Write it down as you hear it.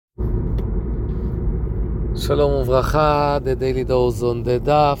Shalom uvracha, the daily dose on the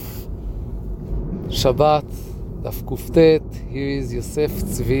daf. Shabbat, daf kuftet. Here is Yosef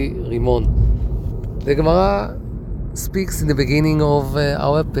Tzvi Rimon. The Gemara speaks in the beginning of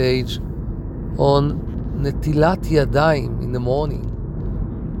our page on netilat yadayim in the morning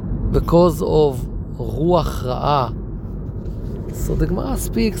because of ruach ra'ah. So the Gemara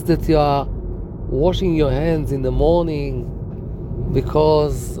speaks that you are washing your hands in the morning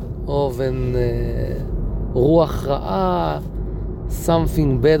because of an ruach ra'ah,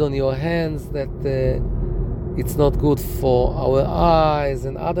 something bad on your hands, that it's not good for our eyes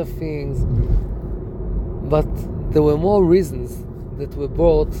and other things. But there were more reasons that were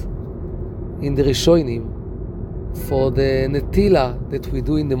brought in the Rishonim for the netila that we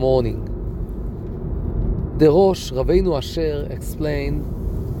do in the morning. The Rosh, Rabbeinu Asher, explained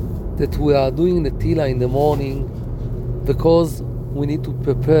that we are doing netila in the morning because we need to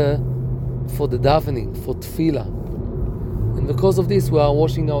prepare for the davening, for tefillah. And because of this, we are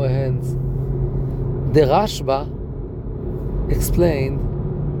washing our hands. The Rashba explained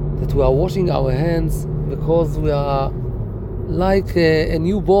that we are washing our hands because we are like a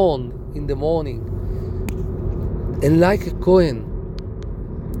newborn in the morning. And like a Kohen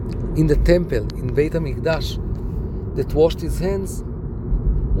in the temple, in Beit HaMikdash, that washed his hands,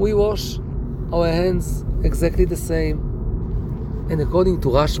 we wash our hands exactly the same. And according to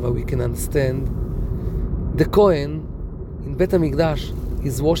Rashba, we can understand the Kohen in Beit HaMikdash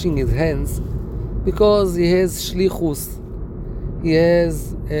is washing his hands because he has shlichus.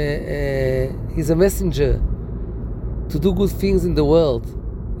 He's a messenger to do good things in the world.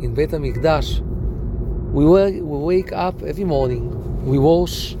 In Beit HaMikdash, we wake up every morning, we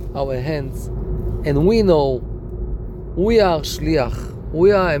wash our hands, and we know we are shliach,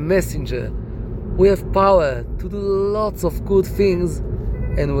 we are a messenger. We have power to do lots of good things,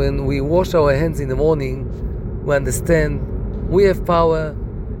 and when we wash our hands in the morning, we understand we have power,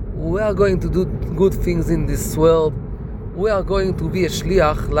 we are going to do good things in this world, we are going to be a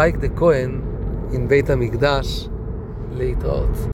shliach like the Kohen in Beit HaMikdash. Leitraot.